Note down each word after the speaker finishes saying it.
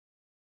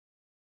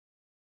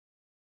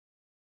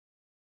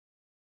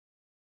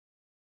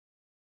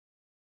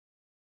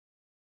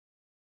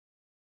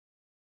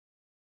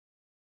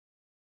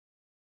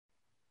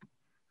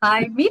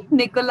I meet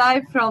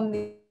Nikolai from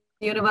the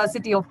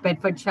University of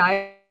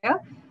Bedfordshire.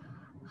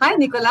 Hi,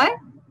 Nikolai.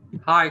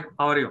 Hi,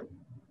 how are you?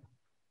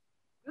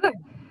 Good.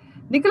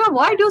 Nikolai,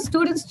 why do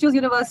students choose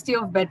University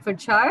of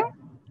Bedfordshire?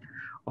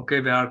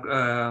 Okay, there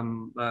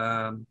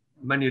are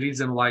many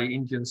reasons why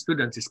Indian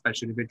students,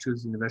 especially they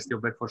choose University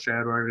of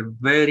Bedfordshire, are a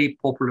very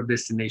popular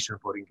destination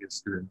for Indian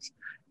students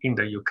in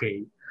the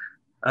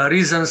UK.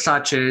 Reasons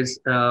such as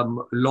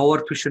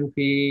lower tuition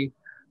fee,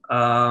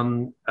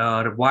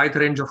 a wide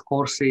range of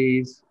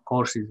courses,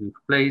 courses with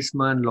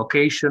placement,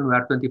 location, we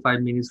are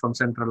 25 minutes from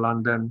central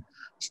London,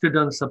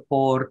 student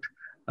support,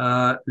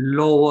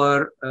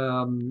 lower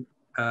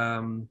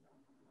um,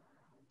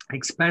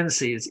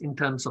 expenses in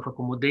terms of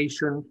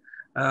accommodation,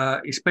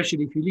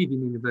 especially if you live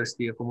in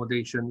university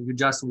accommodation. You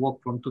just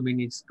walk from 2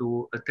 minutes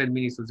to 10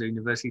 minutes to the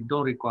university,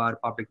 don't require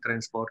public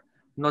transport,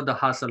 not the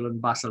hustle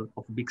and bustle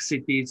of big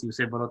cities. You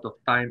save a lot of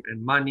time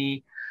and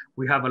money.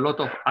 We have a lot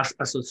of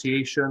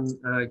association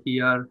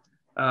here.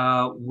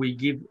 We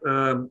give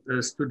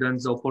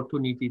students the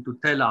opportunity to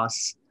tell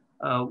us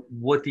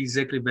what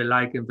exactly they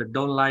like and they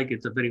don't like.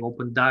 It's a very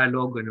open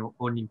dialogue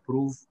on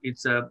improve.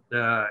 It's a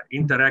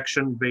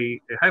interaction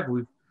they have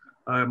with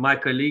my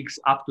colleagues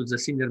up to the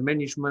senior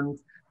management.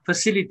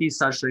 Facilities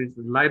such as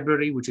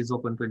library, which is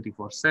open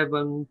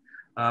 24/7,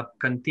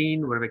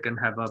 canteen where we can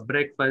have a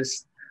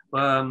breakfast,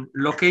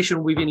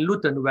 location within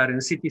Luton, we're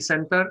in city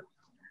center,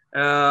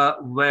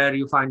 where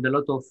you find a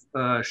lot of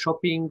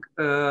shopping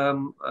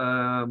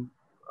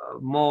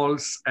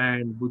malls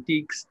and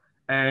boutiques.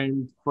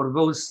 And for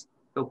those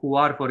who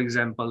are, for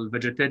example,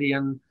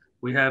 vegetarian,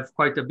 we have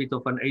quite a bit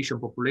of an Asian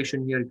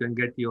population here. You can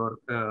get your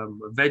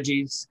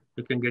veggies,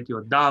 you can get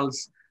your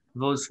dals.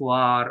 Those who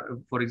are,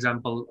 for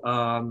example,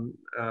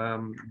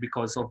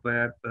 because of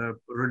their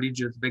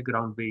religious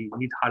background, they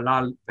need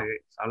halal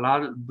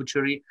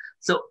butchery.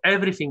 So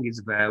everything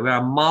is there. We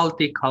are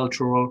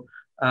multicultural,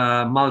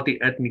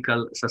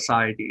 multi-ethnical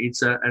society.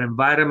 It's an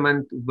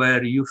environment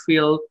where you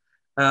feel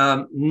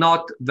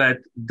not that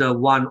the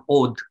one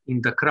odd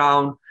in the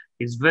crown.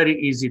 Is very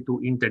easy to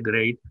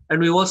integrate. And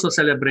we also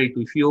celebrate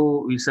with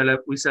you. We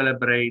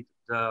celebrate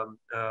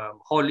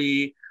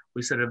Holi,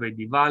 we celebrate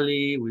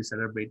Diwali, we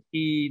celebrate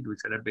Eid, we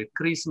celebrate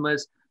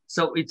Christmas.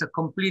 So it's a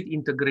complete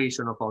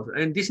integration of all.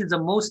 And this is the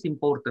most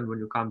important when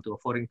you come to a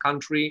foreign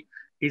country,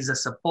 is the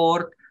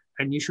support,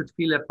 and you should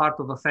feel a part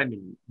of a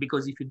family.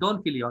 Because if you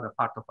don't feel you're a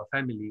part of a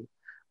family,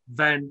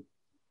 then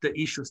the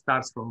issue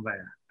starts from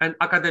there. And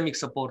academic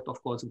support,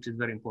 of course, which is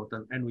very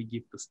important, and we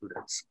give to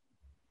students.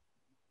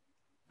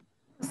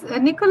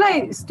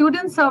 Nikolai,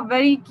 students are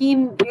very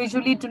keen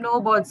usually to know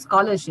about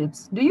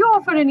scholarships. Do you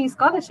offer any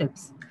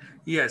scholarships?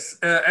 Yes,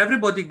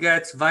 everybody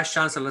gets Vice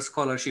Chancellor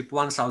Scholarship,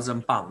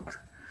 £1,000.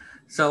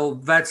 So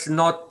that's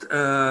not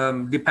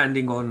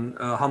depending on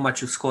how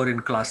much you score in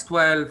class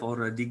 12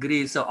 or a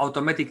degree. So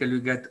automatically you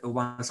get a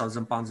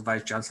 £1,000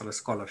 Vice Chancellor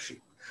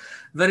Scholarship.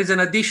 There is an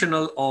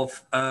additional of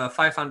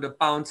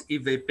 £500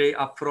 if they pay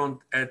upfront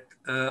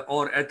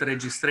or at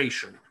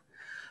registration.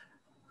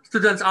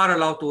 Students are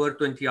allowed to work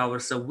 20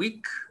 hours a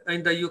week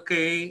in the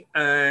UK,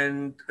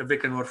 and they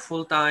can work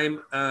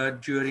full-time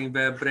during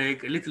their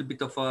break. A little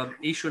bit of an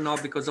issue now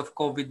because of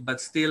COVID,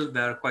 but still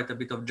there are quite a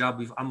bit of job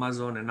with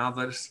Amazon and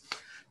others,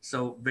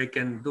 so they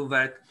can do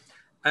that.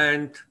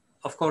 And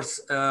of course,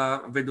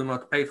 they do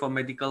not pay for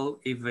medical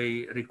if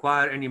they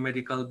require any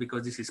medical,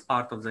 because this is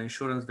part of the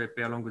insurance. They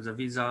pay along with the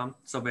visa,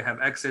 so they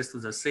have access to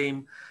the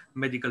same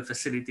medical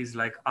facilities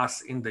like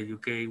us in the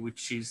UK,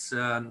 which is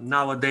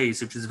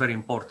nowadays, which is very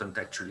important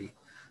actually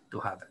to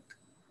have it.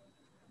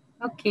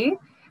 Okay.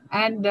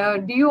 And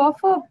do you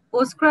offer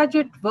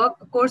postgraduate work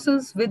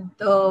courses with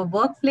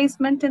work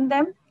placement in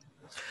them?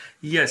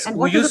 Yes, and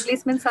what is the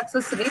placement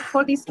success rate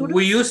for these students?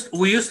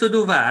 We used to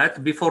do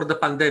that before the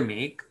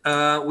pandemic.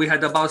 We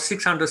had about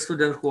 600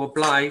 students who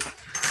applied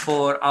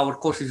for our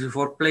courses with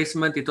work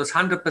placement. It was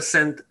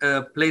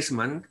 100%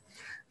 placement.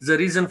 The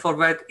reason for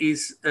that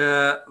is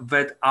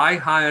that I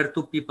hire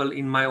 2 people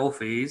in my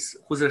office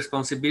whose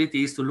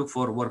responsibility is to look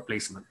for work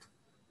placement.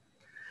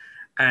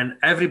 And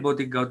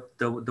everybody got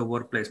the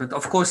work placement.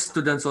 Of course,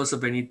 students also,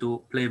 they need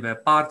to play their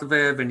part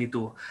there. They need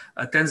to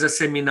attend the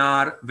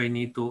seminar. They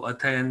need to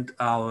attend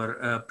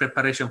our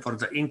preparation for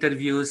the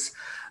interviews.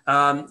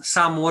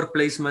 Some work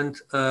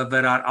placement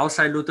there are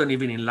outside Luton,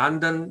 even in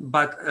London,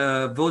 but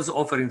those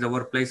offering the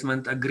work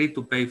placement agreed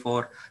to pay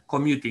for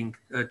commuting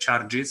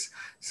charges.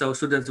 So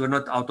students were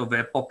not out of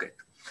their pocket.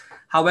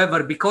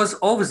 However, because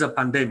of the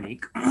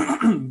pandemic,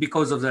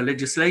 because of the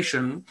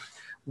legislation,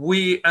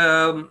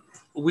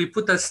 we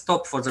put a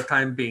stop for the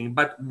time being,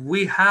 but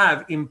we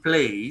have in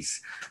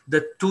place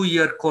the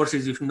 2-year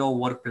courses with no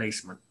work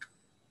placement.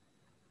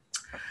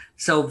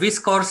 So these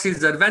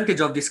courses, the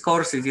advantage of these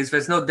courses is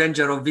there's no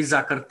danger of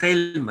visa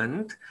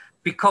curtailment,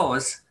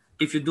 because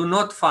if you do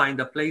not find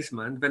a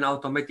placement, then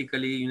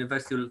automatically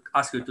university will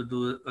ask you to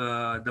do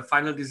the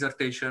final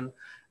dissertation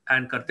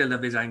and curtail the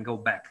visa and go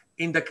back.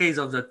 In the case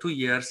of the 2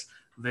 years,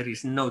 there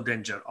is no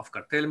danger of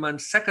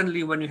curtailment.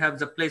 Secondly, when you have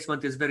the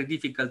placement, it's very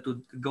difficult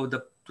to go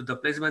to the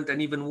placement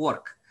and even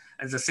work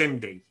at the same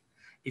day.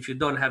 If you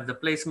don't have the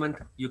placement,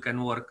 you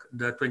can work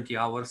the 20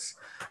 hours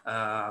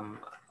um,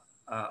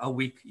 a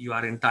week you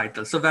are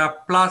entitled. So there are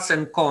plus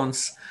and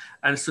cons,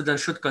 and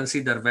students should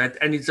consider that.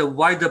 And it's a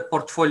wider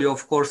portfolio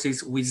of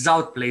courses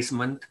without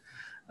placement.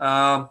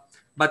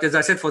 But as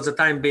I said, for the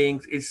time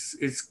being,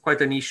 it's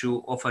quite an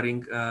issue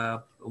offering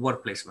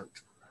work placement.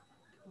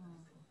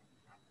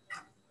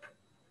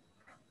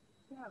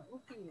 Yeah,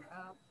 okay.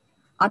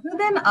 Other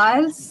than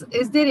IELTS,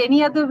 is there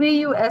any other way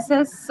you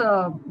assess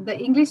the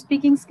English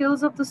speaking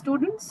skills of the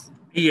students?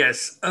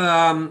 Yes.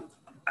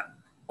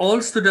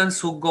 All students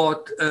who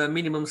got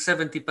minimum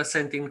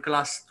 70% in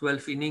class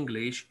 12 in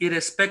English,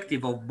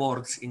 irrespective of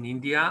boards in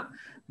India,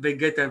 they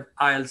get an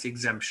IELTS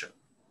exemption.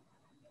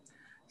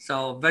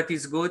 So that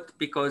is good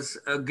because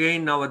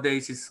again,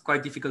 nowadays it's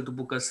quite difficult to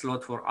book a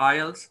slot for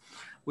IELTS.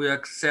 We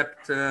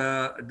accept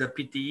the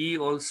PTE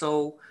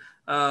also.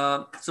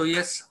 So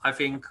yes, I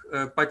think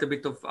quite a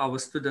bit of our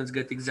students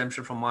get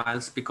exemption from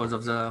IELTS because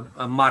of the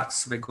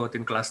marks they got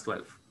in class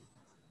 12.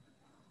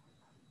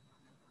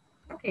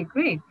 Okay,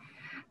 great.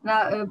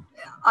 Now,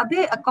 are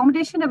there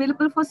accommodation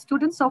available for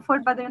students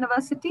offered by the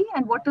university,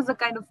 and what is the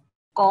kind of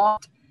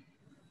cost?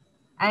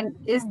 And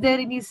is there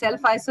any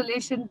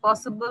self-isolation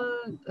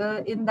possible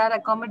in that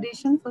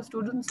accommodation for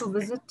students who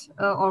visit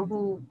or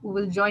who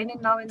will join in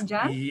now in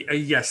Jan?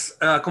 Yes,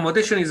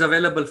 accommodation is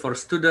available for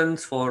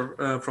students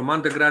from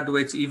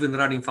undergraduates, even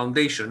running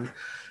foundation,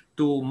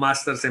 to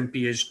masters and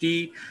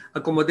PhD.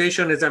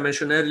 Accommodation, as I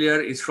mentioned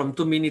earlier, is from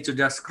 2 minutes to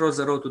just cross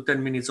the road to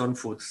 10 minutes on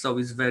foot. So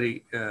it's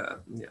very,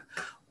 yeah.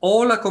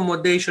 All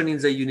accommodation in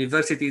the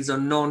university is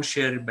on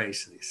non-shared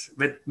basis.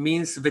 That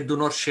means they do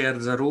not share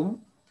the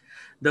room.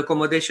 The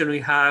accommodation we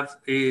have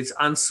is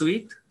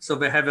ensuite, so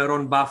they have their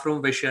own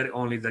bathroom. They share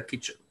only the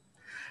kitchen.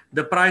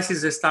 The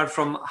prices start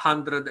from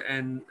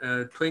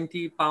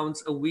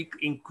 £120 a week,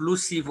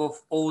 inclusive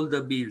of all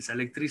the bills,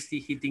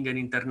 electricity, heating, and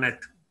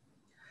internet.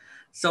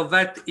 So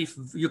that if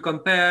you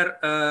compare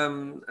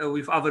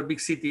with other big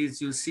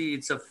cities, you see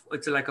it's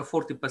like a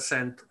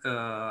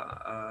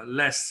 40%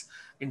 less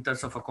in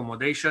terms of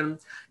accommodation.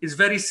 It's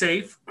very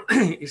safe.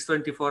 It's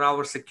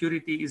 24-hour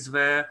security is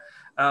there.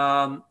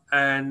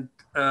 And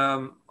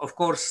of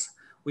course,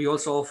 we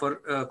also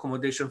offer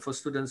accommodation for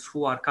students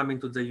who are coming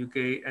to the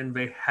UK and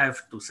they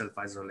have to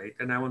self-isolate.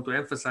 And I want to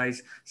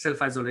emphasize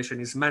self-isolation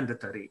is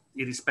mandatory,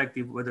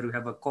 irrespective whether you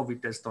have a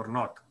COVID test or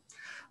not.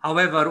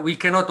 However, we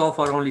cannot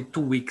offer only 2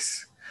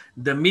 weeks.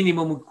 The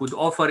minimum we could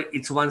offer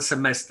is 1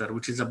 semester,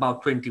 which is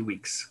about 20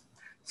 weeks.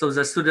 So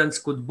the students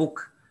could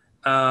book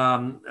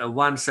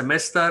 1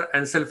 semester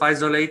and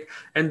self-isolate.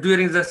 And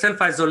during the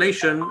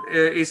self-isolation,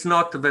 it's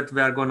not that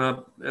we are going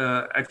to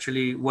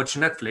actually watch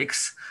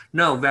Netflix.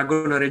 No, we are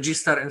going to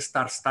register and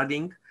start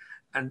studying.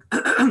 And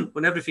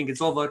when everything is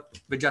over,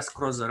 we just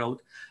cross the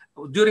road.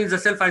 During the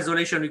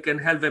self-isolation, we can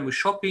help them with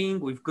shopping,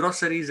 with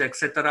groceries,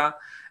 etc.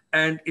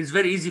 And it's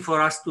very easy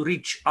for us to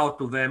reach out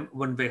to them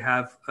when they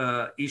have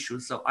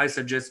issues. So I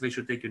suggest they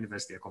should take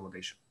university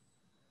accommodation.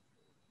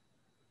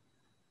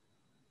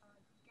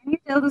 Can you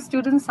tell the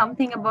students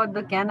something about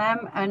the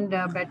Can-Am and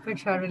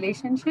Bedfordshire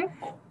relationship?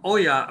 Oh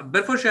yeah,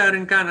 Bedfordshire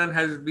and Canon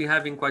has been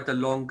having quite a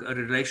long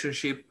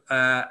relationship,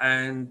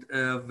 and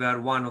they are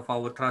one of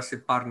our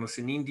trusted partners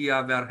in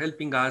India. They are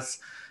helping us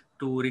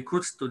to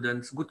recruit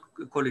students, good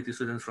quality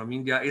students from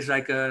India. It's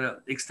like an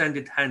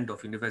extended hand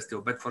of University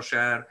of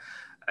Bedfordshire.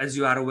 As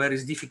you are aware,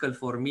 it's difficult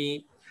for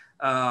me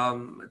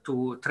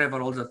to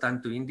travel all the time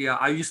to India.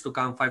 I used to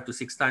come 5 to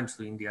 6 times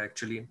to India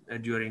actually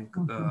during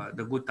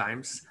the good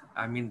times.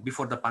 I mean,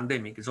 before the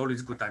pandemic, it's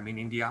always good time in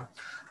India,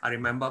 I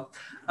remember.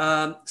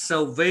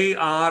 So they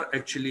are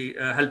actually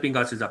helping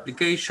us with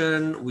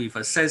application, with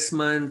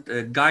assessment,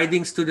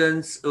 guiding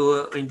students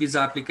in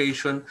visa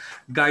application,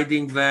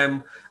 guiding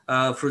them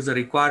through the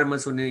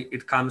requirements when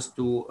it comes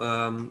to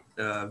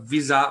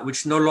visa,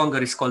 which no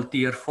longer is called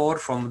Tier 4.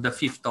 From the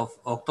 5th of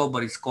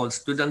October, it's called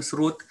Students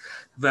Route.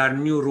 There are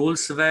new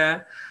rules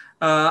there.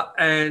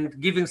 And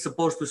giving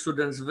support to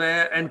students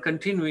there and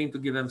continuing to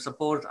give them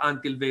support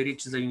until they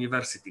reach the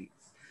university.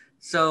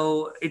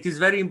 So it is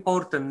very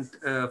important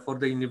for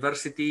the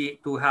university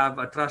to have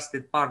a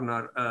trusted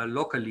partner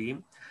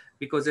locally,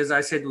 because as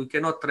I said, we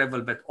cannot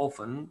travel that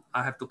often.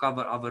 I have to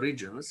cover other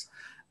regions.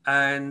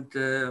 And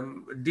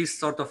this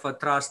sort of a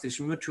trust is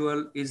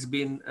mutual, is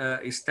been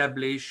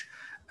established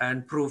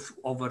and proved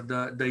over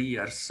the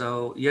years.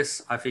 So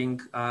yes, I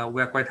think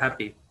we are quite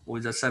happy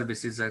with the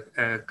services that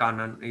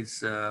Canon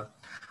is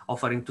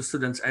offering to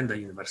students and the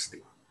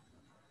university.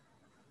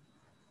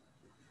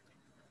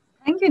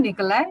 Thank you,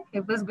 Nikolai.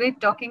 It was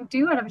great talking to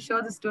you, and I'm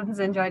sure the students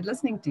enjoyed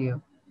listening to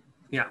you.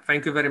 Yeah,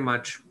 thank you very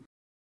much.